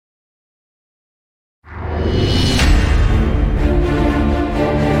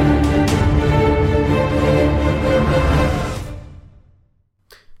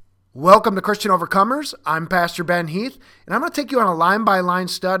Welcome to Christian Overcomers. I'm Pastor Ben Heath, and I'm going to take you on a line-by-line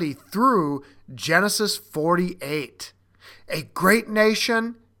study through Genesis 48. A great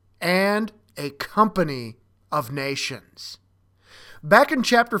nation and a company of nations. Back in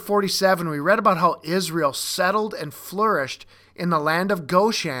chapter 47, we read about how Israel settled and flourished in the land of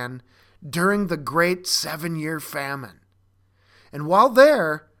Goshen during the great 7-year famine. And while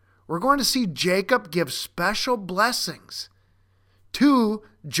there, we're going to see Jacob give special blessings to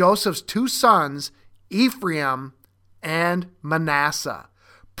Joseph's two sons, Ephraim and Manasseh.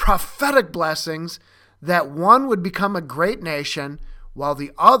 Prophetic blessings that one would become a great nation while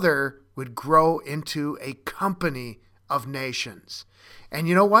the other would grow into a company of nations. And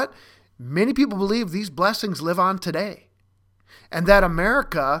you know what? Many people believe these blessings live on today, and that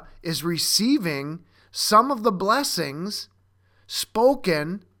America is receiving some of the blessings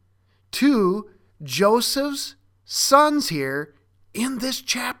spoken to Joseph's sons here in this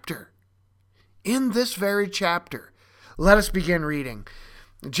chapter, in this very chapter. Let us begin reading.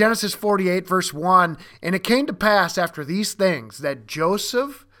 Genesis 48, verse 1, "And it came to pass after these things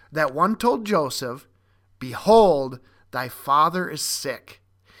that one told Joseph, Behold, thy father is sick.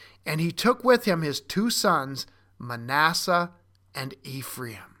 And he took with him his two sons, Manasseh and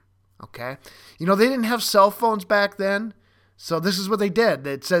Ephraim." Okay? You know, they didn't have cell phones back then, so this is what they did.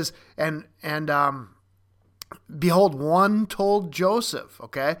 It says, behold, one told Joseph,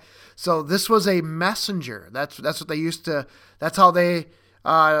 okay? So this was a messenger. That's what they used to, that's how they,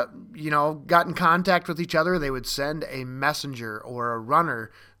 got in contact with each other. They would send a messenger or a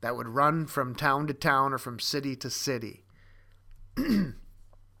runner that would run from town to town or from city to city.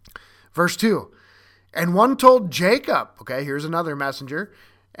 Verse 2, "And one told Jacob," okay, here's another messenger,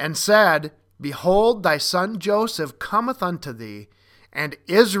 "and said, Behold, thy son Joseph cometh unto thee. And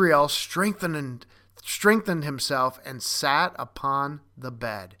Israel strengthened himself and sat upon the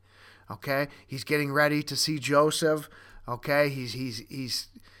bed." Okay, he's getting ready to see Joseph. Okay, he's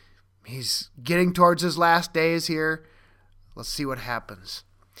getting towards his last days here. Let's see what happens.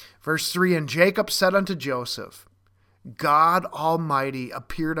 Verse 3, "And Jacob said unto Joseph, God Almighty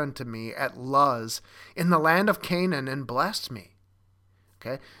appeared unto me at Luz in the land of Canaan and blessed me."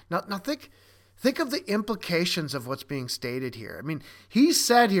 Okay, now think of the implications of what's being stated here. I mean, he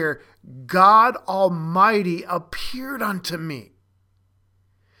said here, God Almighty appeared unto me.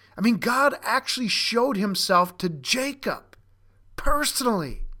 I mean, God actually showed himself to Jacob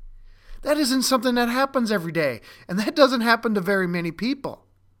personally. That isn't something that happens every day, and that doesn't happen to very many people.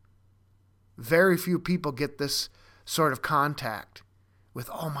 Very few people get this sort of contact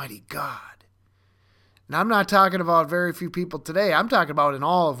with Almighty God. And I'm not talking about very few people today. I'm talking about in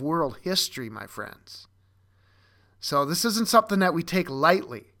all of world history, my friends. So this isn't something that we take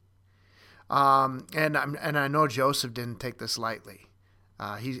lightly. And I know Joseph didn't take this lightly.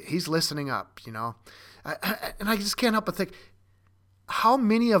 He's listening up, you know. And I just can't help but think, how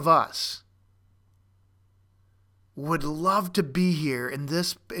many of us would love to be here in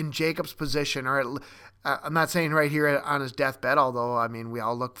Jacob's position, or I'm not saying right here on his deathbed, although, I mean, we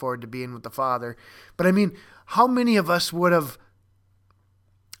all look forward to being with the Father. But I mean, how many of us would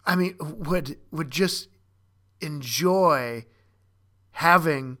just enjoy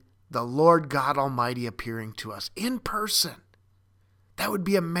having the Lord God Almighty appearing to us in person? That would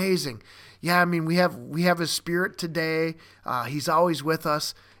be amazing. Yeah, I mean, we have his Spirit today. He's always with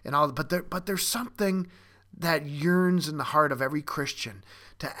us and all, but there's something that yearns in the heart of every Christian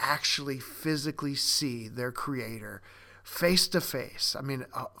to actually physically see their Creator face to face. I mean,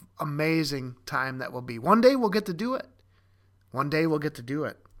 amazing time that will be. One day we'll get to do it. One day we'll get to do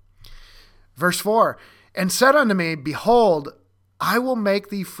it. Verse 4, "And said unto me, Behold, I will make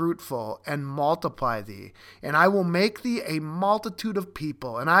thee fruitful and multiply thee, and I will make thee a multitude of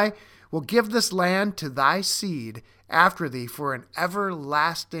people, and I will give this land to thy seed after thee for an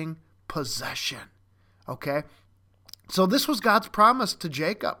everlasting possession." Okay? So this was God's promise to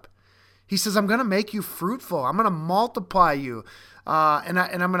Jacob. He says, I'm going to make you fruitful. I'm going to multiply you. And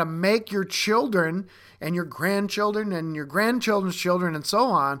I'm going to make your children and your grandchildren and your grandchildren's children and so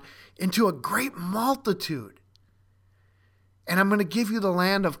on into a great multitude. And I'm going to give you the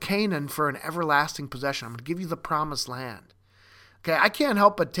land of Canaan for an everlasting possession. I'm going to give you the promised land. Okay, I can't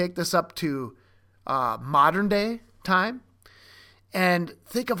help but take this up to modern day time and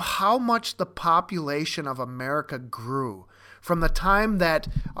think of how much the population of America grew from the time that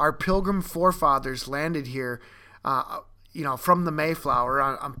our pilgrim forefathers landed here, from the Mayflower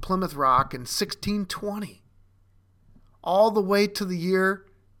on Plymouth Rock in 1620, all the way to the year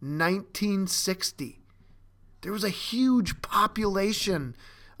 1960. There was a huge population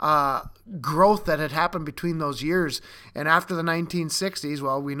growth that had happened between those years. And after the 1960s,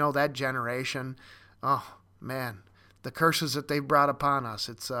 well, we know that generation. Oh man, the curses that they brought upon us.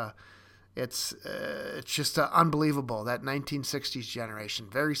 It's just unbelievable, that 1960s generation.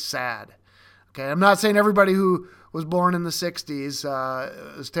 Very sad. Okay, I'm not saying everybody who was born in the 60s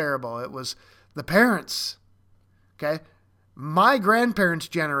was terrible. It was the parents. Okay, my grandparents'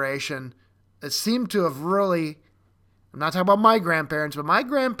 generation, it seemed to have really, I'm not talking about my grandparents, but my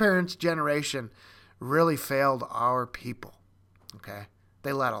grandparents' generation really failed our people. Okay,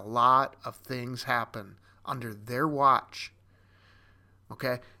 they let a lot of things happen under their watch.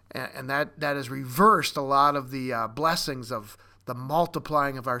 Okay, and that has reversed a lot of the blessings of the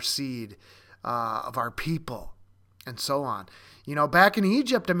multiplying of our seed, of our people, and so on. You know, back in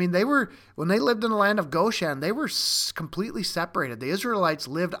Egypt, I mean, when they lived in the land of Goshen, they were completely separated. The Israelites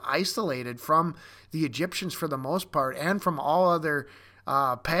lived isolated from the Egyptians for the most part, and from all other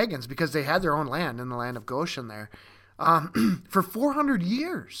pagans, because they had their own land in the land of Goshen there, for 400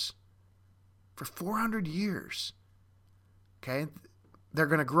 years. For 400 years. Okay, they're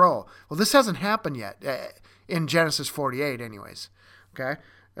going to grow. Well, this hasn't happened yet in Genesis 48 anyways. Okay.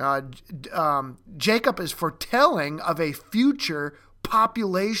 Jacob is foretelling of a future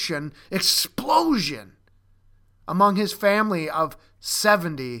population explosion among his family of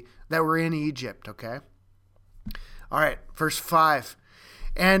 70 that were in Egypt. Okay. All right. Verse 5.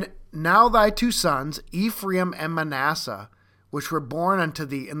 And now thy two sons, Ephraim and Manasseh, which were born unto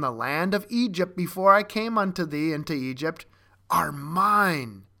thee in the land of Egypt before I came unto thee into Egypt, are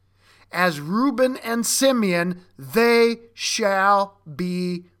mine. As Reuben and Simeon, they shall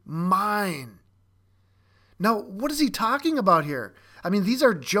be mine. Now, what is he talking about here? I mean, these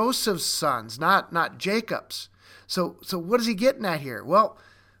are Joseph's sons, not Jacob's. So what is he getting at here? Well,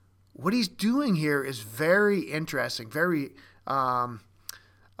 what he's doing here is very interesting, a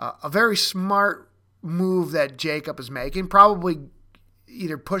very smart move that Jacob is making, probably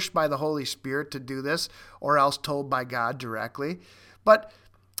either pushed by the Holy Spirit to do this or else told by God directly. But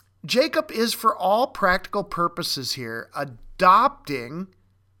Jacob is, for all practical purposes here, adopting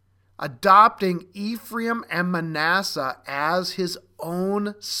Ephraim and Manasseh as his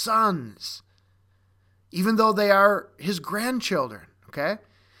own sons, even though they are his grandchildren, okay?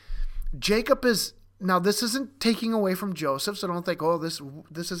 Jacob is, now this isn't taking away from Joseph, so don't think, oh, this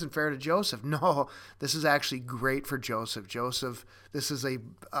isn't fair to Joseph. No, this is actually great for Joseph. This is a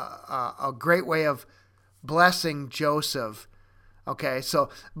great way of blessing Joseph. Okay, so,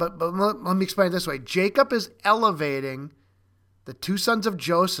 but let me explain it this way. Jacob is elevating the two sons of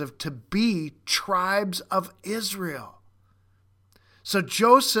Joseph to be tribes of Israel. So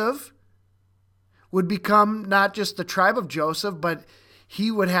Joseph would become not just the tribe of Joseph, but he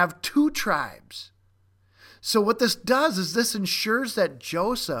would have two tribes. So what this does is this ensures that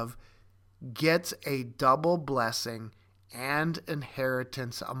Joseph gets a double blessing and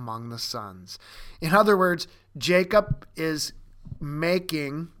inheritance among the sons. In other words, Jacob is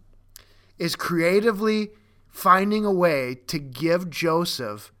creatively finding a way to give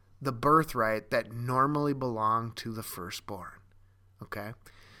Joseph the birthright that normally belonged to the firstborn. Okay?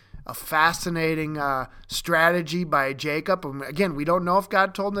 A fascinating strategy by Jacob. Again, we don't know if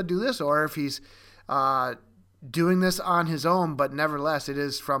God told him to do this or if he's doing this on his own, but nevertheless, it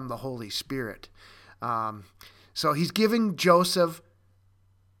is from the Holy Spirit. So he's giving Joseph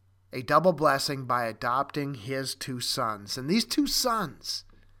a double blessing by adopting his two sons. And these two sons,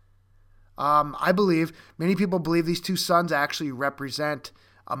 I believe, many people believe these two sons actually represent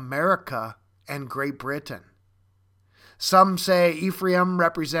America and Great Britain. Some say Ephraim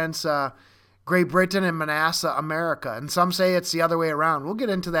represents Great Britain and Manasseh, America. And some say it's the other way around. We'll get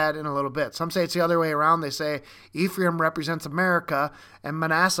into that in a little bit. Some say it's the other way around. They say Ephraim represents America and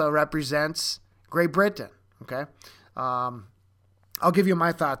Manasseh represents Great Britain. Okay? I'll give you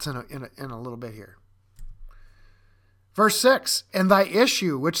my thoughts in a little bit here. Verse 6, and thy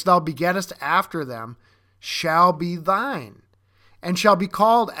issue, which thou begettest after them, shall be thine, and shall be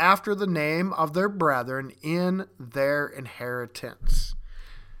called after the name of their brethren in their inheritance.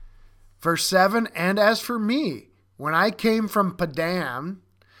 Verse 7, and as for me, when I came from Padan,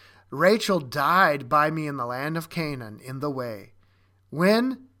 Rachel died by me in the land of Canaan in the way,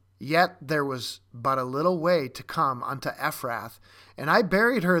 when yet there was but a little way to come unto Ephrath, and I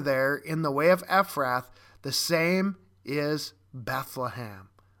buried her there in the way of Ephrath, the same is Bethlehem.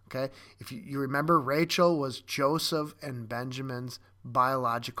 Okay, if you remember, Rachel was Joseph and Benjamin's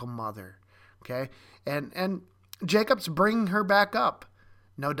biological mother. Okay, and Jacob's bringing her back up,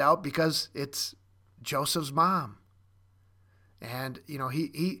 no doubt because it's Joseph's mom. And you know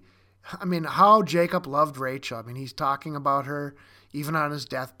he I mean, how Jacob loved Rachel. I mean, he's talking about her even on his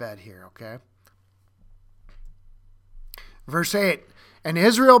deathbed here, okay? Verse 8, and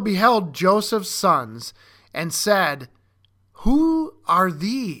Israel beheld Joseph's sons and said, who are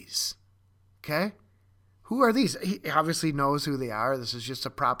these? Okay? Who are these? He obviously knows who they are. This is just a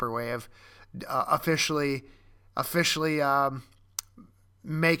proper way of officially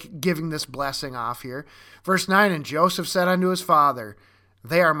giving this blessing off here. Verse 9, and Joseph said unto his father,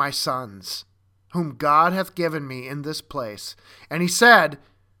 they are my sons, whom God hath given me in this place. And he said,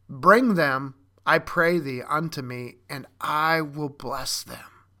 bring them, I pray thee, unto me, and I will bless them.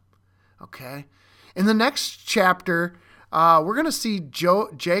 Okay? In the next chapter, we're going to see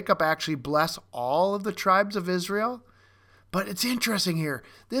Jacob actually bless all of the tribes of Israel. But it's interesting here.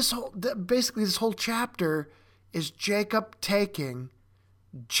 Basically, this whole chapter is Jacob taking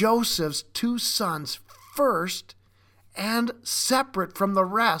Joseph's two sons first and separate from the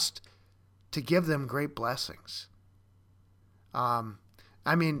rest to give them great blessings.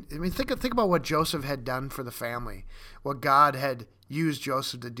 Think about what Joseph had done for the family, what God had used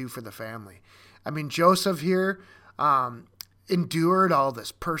Joseph to do for the family. I mean, Joseph here endured all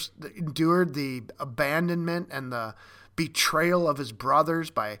this, endured the abandonment and the betrayal of his brothers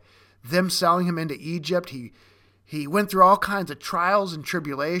by them selling him into Egypt. He went through all kinds of trials and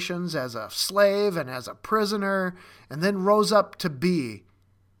tribulations as a slave and as a prisoner, and then rose up to be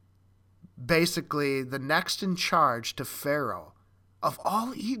basically the next in charge to Pharaoh of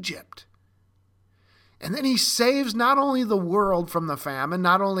all Egypt. And then he saves not only the world from the famine,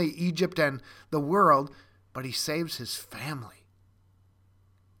 not only Egypt and the world, but he saves his family.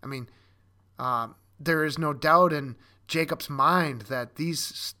 I mean, there is no doubt in Jacob's mind that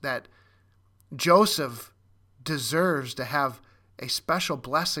Joseph deserves to have a special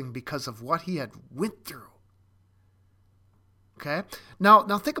blessing because of what he had went through. Okay? Now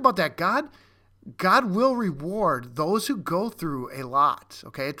think about that. God will reward those who go through a lot.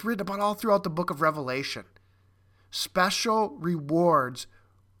 Okay? It's written about all throughout the book of Revelation. Special rewards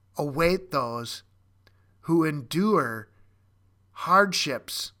await those who endure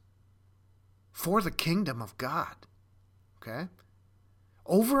hardships for the kingdom of God. Okay?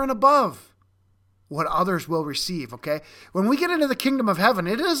 Over and above what others will receive, okay? When we get into the kingdom of heaven,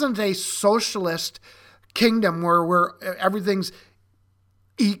 it isn't a socialist kingdom where everything's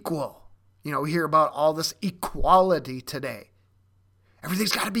equal. You know, we hear about all this equality today.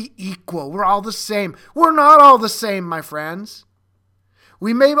 Everything's got to be equal. We're all the same. We're not all the same, my friends.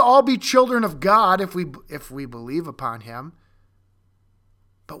 We may all be children of God if we believe upon him,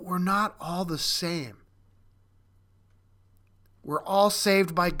 but we're not all the same. We're all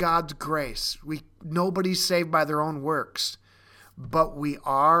saved by God's grace. Nobody's saved by their own works, but we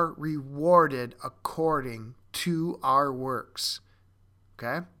are rewarded according to our works.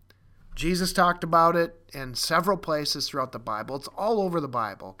 Okay? Jesus talked about it in several places throughout the Bible. It's all over the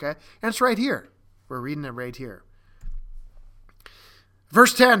Bible, okay? And it's right here. We're reading it right here.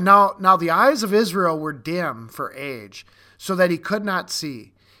 Verse 10, Now the eyes of Israel were dim for age, so that he could not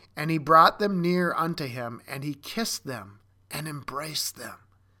see. And he brought them near unto him, and he kissed them and embraced them.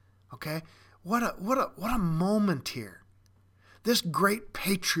 Okay? What a moment here. This great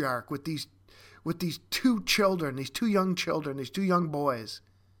patriarch with these two children, these two young children, these two young boys.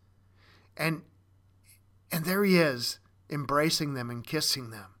 And there he is, embracing them and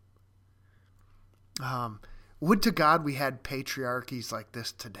kissing them. Would to God we had patriarchies like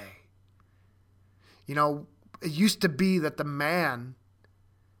this today. You know, it used to be that the man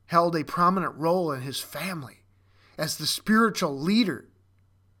held a prominent role in his family as the spiritual leader,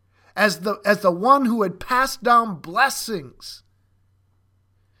 as the one who had passed down blessings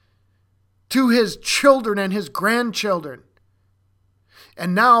to his children and his grandchildren.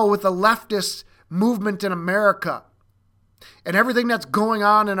 And now with the leftist movement in America and everything that's going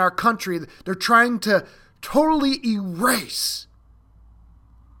on in our country, they're trying to totally erase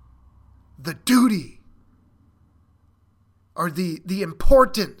the duty or the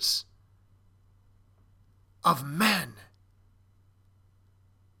importance of men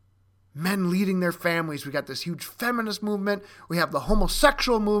leading their families. We got this huge feminist movement. We have the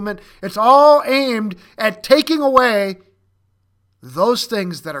homosexual movement. It's all aimed at taking away those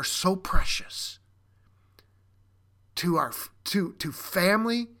things that are so precious to our to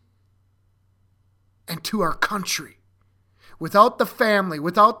family and to our country. Without the family,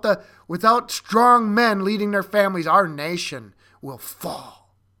 without strong men leading their families, our nation will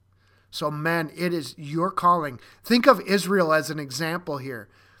fall. So men, it is your calling. Think of Israel as an example here.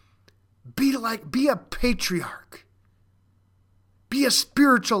 Be a patriarch. Be a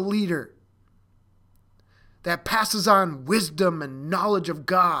spiritual leader that passes on wisdom and knowledge of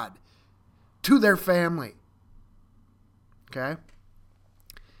God to their family. Okay?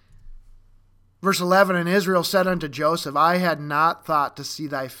 Verse 11, and Israel said unto Joseph, I had not thought to see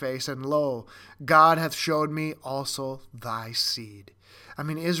thy face, and lo, God hath showed me also thy seed. I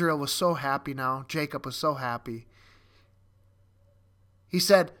mean, Israel was so happy now. Jacob was so happy. He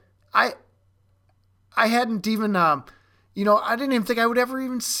said, I hadn't even, I didn't even think I would ever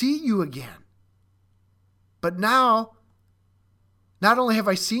even see you again. But now, not only have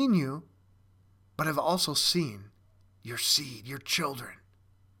I seen you, but I've also seen your seed, your children.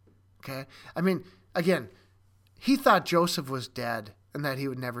 Okay? I mean, again, he thought Joseph was dead and that he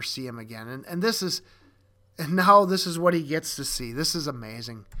would never see him again. And now this is what he gets to see. This is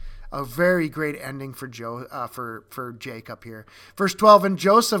amazing. A very great ending for Jacob here. Verse 12, and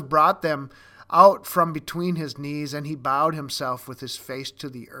Joseph brought them out from between his knees, and he bowed himself with his face to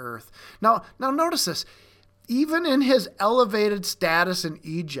the earth. Now notice this. Even in his elevated status in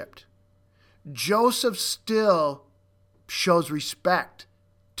Egypt, Joseph still shows respect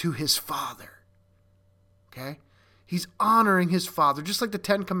to his father. Okay? He's honoring his father, just like the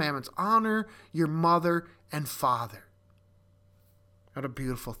Ten Commandments. Honor your mother and father. What a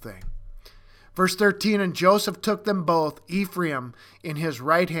beautiful thing. Verse 13, and Joseph took them both, Ephraim in his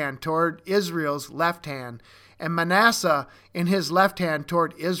right hand toward Israel's left hand, and Manasseh in his left hand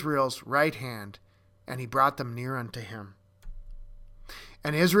toward Israel's right hand, and he brought them near unto him.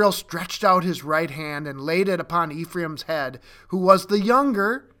 And Israel stretched out his right hand and laid it upon Ephraim's head, who was the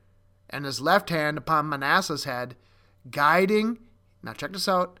younger, and his left hand upon Manasseh's head, guiding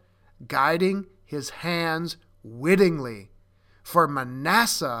his hands wittingly, for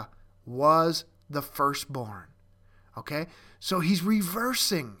Manasseh was the firstborn. Okay? So he's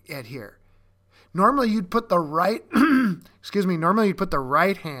reversing it here. Normally you'd put the right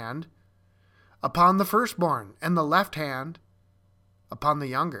hand upon the firstborn and the left hand upon the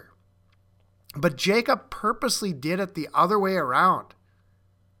younger. But Jacob purposely did it the other way around.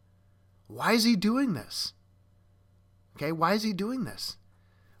 Why is he doing this? Okay, why is he doing this?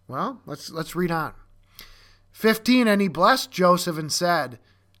 Well, let's read on. 15, and he blessed Joseph and said,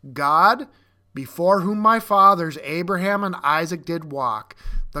 God, before whom my fathers Abraham and Isaac did walk,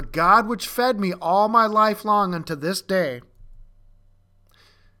 the God which fed me all my life long unto this day,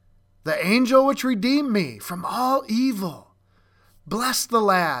 the angel which redeemed me from all evil, bless the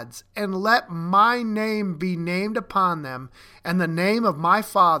lads, and let my name be named upon them, and the name of my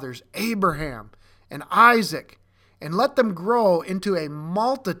fathers Abraham and Isaac, and let them grow into a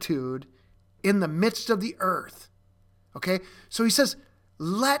multitude in the midst of the earth. Okay? So he says,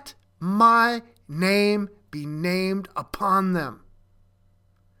 let my name be named upon them.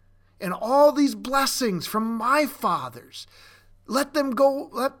 And all these blessings from my fathers, let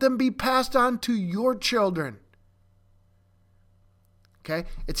them be passed on to your children. Okay?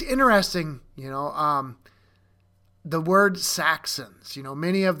 It's interesting, the word Saxons,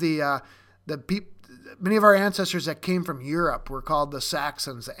 many of many of our ancestors that came from Europe were called the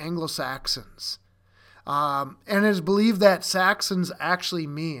Saxons, the Anglo-Saxons. And it is believed that Saxons actually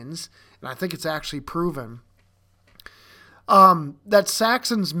means, and I think it's actually proven, that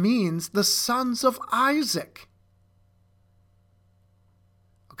Saxons means the sons of Isaac.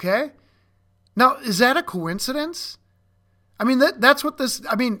 Okay? Now, is that a coincidence? I mean, that's what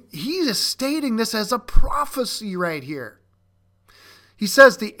he is stating this as a prophecy right here. He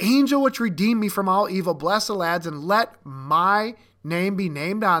says, the angel which redeemed me from all evil, bless the lads, and let my name be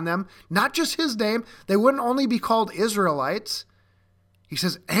named on them. Not just his name. They wouldn't only be called Israelites. He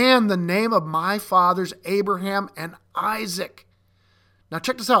says, and the name of my fathers, Abraham and Isaac. Now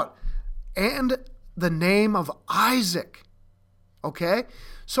check this out. And the name of Isaac. Okay?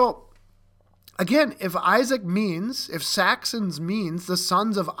 So, again, if Saxons means the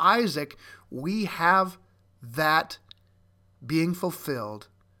sons of Isaac, we have that being fulfilled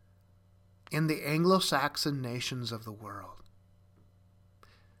in the Anglo-Saxon nations of the world.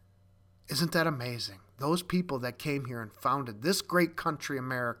 Isn't that amazing? Those people that came here and founded this great country,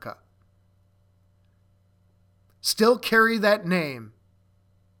 America, still carry that name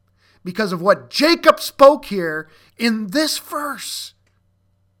because of what Jacob spoke here in this verse.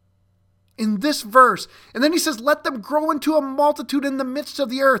 In this verse. And then he says, let them grow into a multitude in the midst of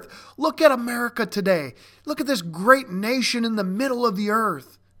the earth. Look at America today. Look at this great nation in the middle of the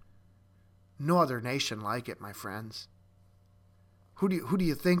earth. No other nation like it, my friends. Who do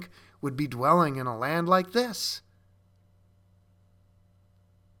you think would be dwelling in a land like this?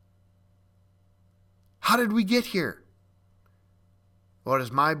 How did we get here? Well, it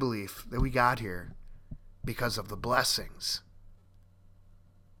is my belief that we got here because of the blessings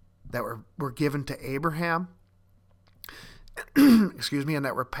that were given to Abraham excuse me, and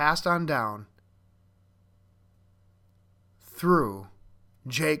that were passed on down through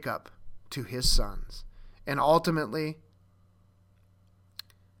Jacob to his sons. And ultimately,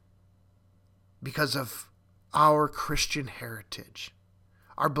 because of our Christian heritage,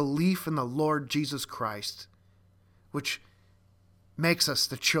 our belief in the Lord Jesus Christ, which makes us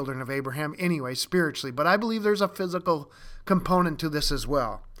the children of Abraham anyway, spiritually. But I believe there's a physical component to this as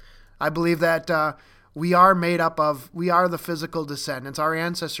well. I believe that we are the physical descendants. Our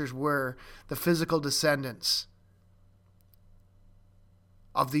ancestors were the physical descendants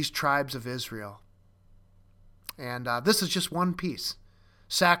of these tribes of Israel. And this is just one piece.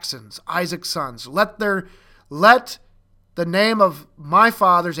 Saxons, Isaac's sons. Let the name of my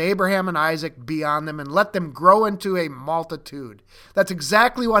fathers, Abraham and Isaac, be on them, and let them grow into a multitude. That's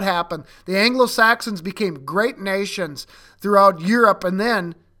exactly what happened. The Anglo-Saxons became great nations throughout Europe, and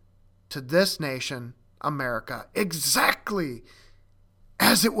then to this nation, America, exactly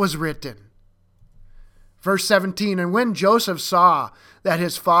as it was written. Verse 17, and when Joseph saw that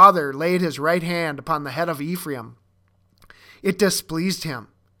his father laid his right hand upon the head of Ephraim, it displeased him.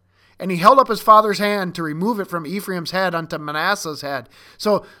 And he held up his father's hand to remove it from Ephraim's head unto Manasseh's head.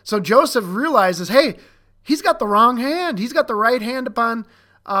 So Joseph realizes, hey, he's got the wrong hand. He's got the right hand upon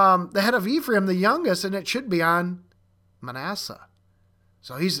the head of Ephraim, the youngest, and it should be on Manasseh.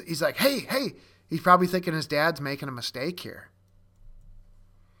 So he's like, hey, he's probably thinking his dad's making a mistake here.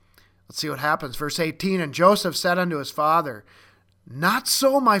 Let's see what happens. Verse 18, and Joseph said unto his father, not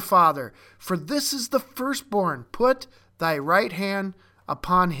so, my father, for this is the firstborn. Put thy right hand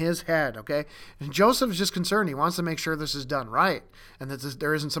upon his head. Okay. And Joseph is just concerned. He wants to make sure this is done right. And that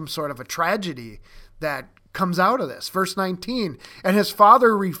there isn't some sort of a tragedy that comes out of this. Verse 19, and his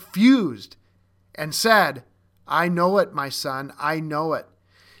father refused and said, I know it, my son, I know it.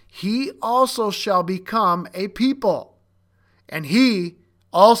 He also shall become a people, and he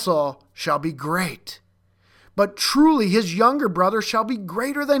also shall be great. But truly his younger brother shall be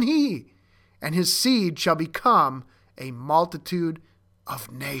greater than he, and his seed shall become a multitude of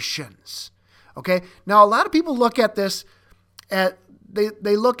nations. Okay. Now a lot of people look at this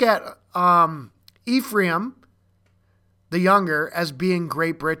they look at Ephraim, the younger, as being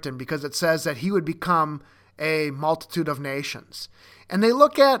Great Britain, because it says that he would become a multitude of nations. And they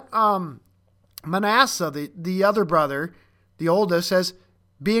look at Manasseh, the other brother, the oldest, as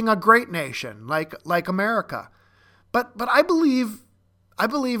being a great nation, like America. But I believe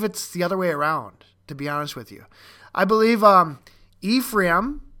it's the other way around, to be honest with you. I believe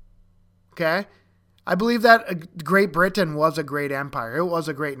Ephraim, okay, I believe that Great Britain was a great empire. It was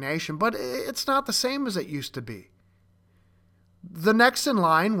a great nation, but it's not the same as it used to be. The next in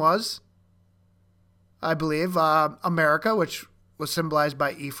line was, I believe, America, which was symbolized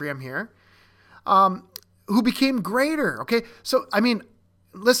by Ephraim here, who became greater, okay? So, I mean,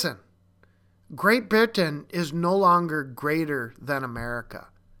 listen, Great Britain is no longer greater than America.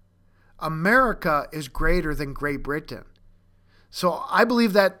 America is greater than Great Britain. So I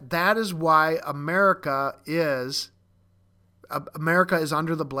believe that is why America is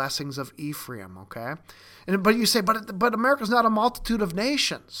under the blessings of Ephraim, okay? But you say, but America's not a multitude of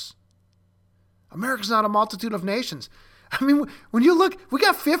nations. America's not a multitude of nations. I mean, when you look, we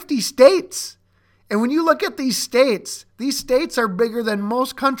got 50 states. And when you look at these states are bigger than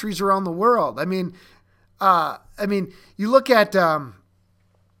most countries around the world. I mean, you look at,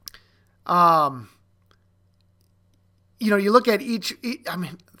 you look at each,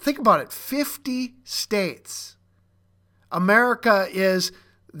 think about it, 50 states. America is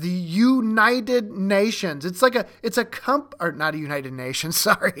the United Nations. It's not a United Nations,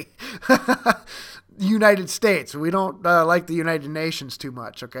 sorry. United States. We don't like the United Nations too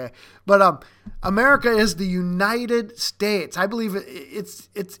much, okay? But America is the United States. I believe I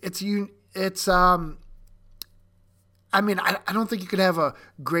don't think you could have a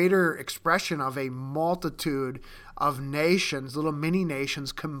greater expression of a multitude of nations, little mini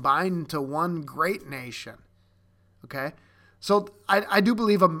nations combined into one great nation. Okay? So I do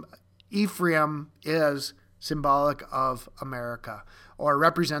believe Ephraim is symbolic of America, or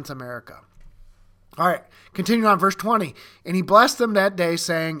represents America. All right, continuing on, verse 20. And he blessed them that day,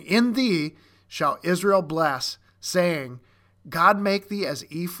 saying, in thee shall Israel bless, saying, God make thee as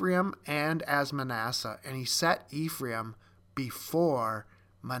Ephraim and as Manasseh. And he set Ephraim before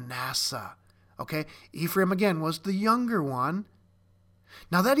Manasseh. Okay, Ephraim again was the younger one.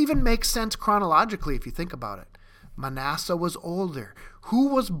 Now that even makes sense chronologically if you think about it. Manasseh was older. Who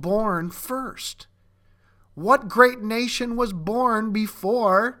was born first? What great nation was born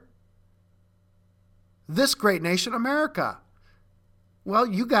before this great nation, America? Well,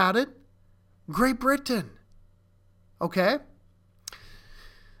 you got it. Great Britain. Okay?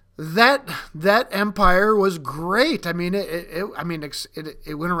 That empire was great. I mean,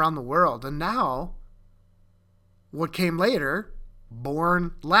 it went around the world. And now, what came later,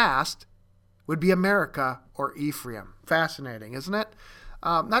 born last, would be America or Ephraim. Fascinating, isn't it?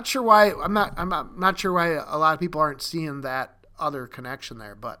 Not sure why. I'm not sure why a lot of people aren't seeing that other connection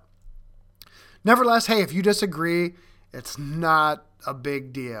there. But nevertheless, hey, if you disagree, it's not a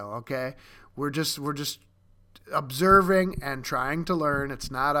big deal. Okay, we're just observing and trying to learn.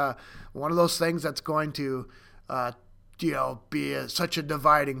 It's not one of those things that's going to be such a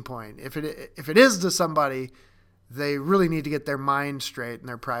dividing point. If it is to somebody, they really need to get their mind straight and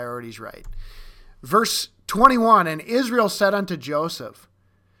their priorities right. Verse 21, and Israel said unto Joseph,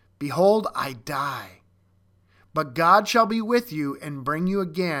 Behold, I die, but God shall be with you and bring you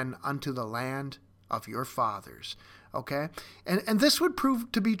again unto the land of your fathers. Okay? And this would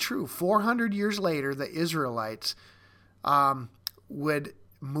prove to be true. 400 years later, the Israelites would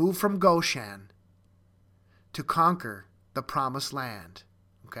move from Goshen to conquer the promised land.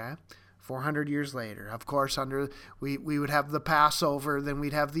 Okay? 400 years later. Of course, we would have the Passover, then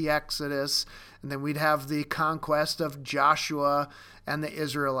we'd have the Exodus, and then we'd have the conquest of Joshua and the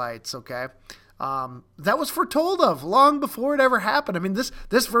Israelites, okay? That was foretold of long before it ever happened. I mean,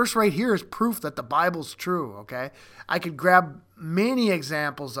 this verse right here is proof that the Bible's true, okay? I could grab many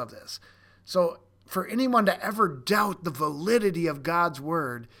examples of this. So for anyone to ever doubt the validity of God's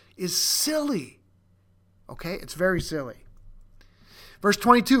word is silly, okay? It's very silly. Verse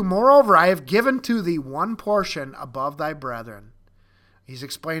 22, Moreover, I have given to thee one portion above thy brethren. He's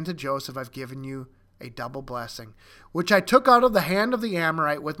explained to Joseph, I've given you a double blessing, which I took out of the hand of the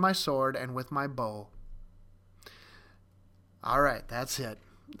Amorite with my sword and with my bow. All right, that's it.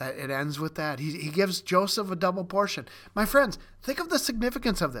 It ends with that. He gives Joseph a double portion. My friends, think of the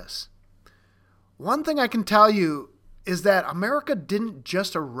significance of this. One thing I can tell you is that America didn't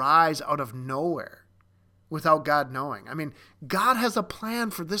just arise out of nowhere without God knowing. I mean, God has a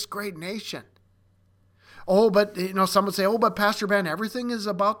plan for this great nation. Oh, but, some would say, but Pastor Ben, everything is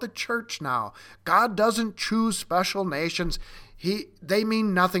about the church now. God doesn't choose special nations. They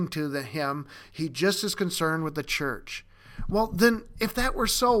mean nothing to him. He just is concerned with the church. Well, then, if that were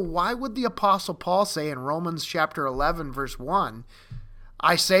so, why would the Apostle Paul say in Romans chapter 11, verse 1,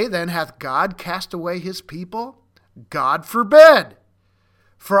 I say then, hath God cast away his people? God forbid.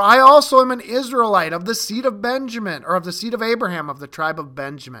 For I also am an Israelite of the seed of Benjamin, or of the seed of Abraham, of the tribe of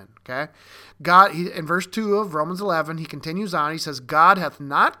Benjamin. Okay? God, in verse 2 of Romans 11, he continues on. He says, God hath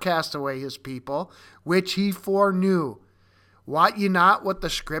not cast away his people, which he foreknew. Wot ye not what the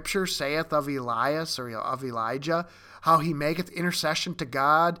scripture saith of Elias, or of Elijah, how he maketh intercession to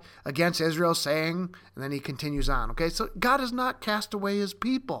God against Israel, saying, and then he continues on. Okay? So God has not cast away his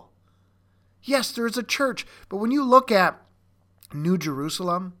people. Yes, there is a church, but when you look at New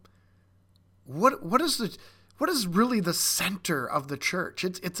Jerusalem, what is really the center of the church?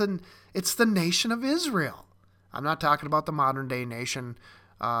 It's the nation of Israel. I'm not talking about the modern day nation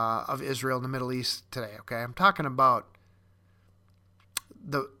of Israel in the Middle East today. Okay, I'm talking about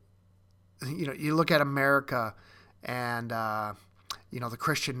you look at America and the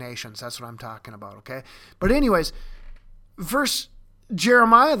Christian nations. That's what I'm talking about. Okay, but anyways,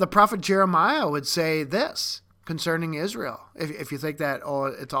 Jeremiah, the prophet Jeremiah would say this concerning Israel. If you think that,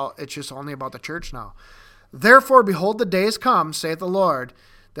 it's just only about the church now. Therefore, behold, the days come, saith the Lord,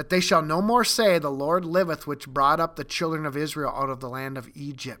 that they shall no more say, the Lord liveth, which brought up the children of Israel out of the land of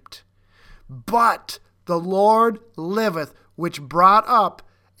Egypt. But the Lord liveth, which brought up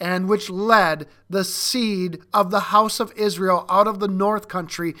and which led the seed of the house of Israel out of the north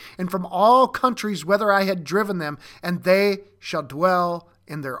country and from all countries whither I had driven them, and they shall dwell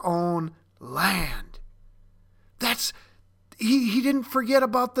in their own land. He didn't forget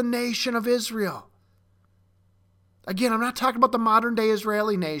about the nation of Israel. Again, I'm not talking about the modern day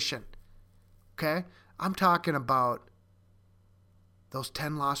Israeli nation. Okay? I'm talking about those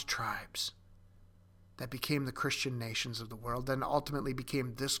 10 lost tribes that became the Christian nations of the world, then ultimately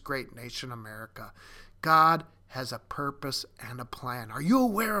became this great nation, America. God has a purpose and a plan. Are you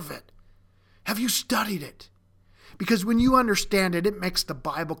aware of it? Have you studied it? Because when you understand it, it makes the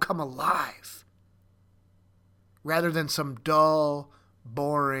Bible come alive, rather than some dull,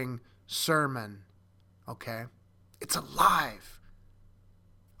 boring sermon. Okay? It's alive.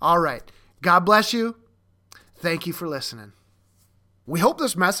 All right. God bless you. Thank you for listening. We hope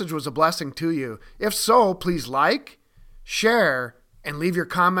this message was a blessing to you. If so, please like, share, and leave your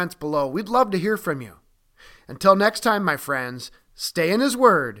comments below. We'd love to hear from you. Until next time, my friends, stay in His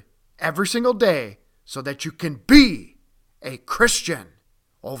Word every single day so that you can be a Christian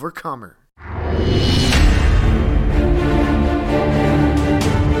overcomer.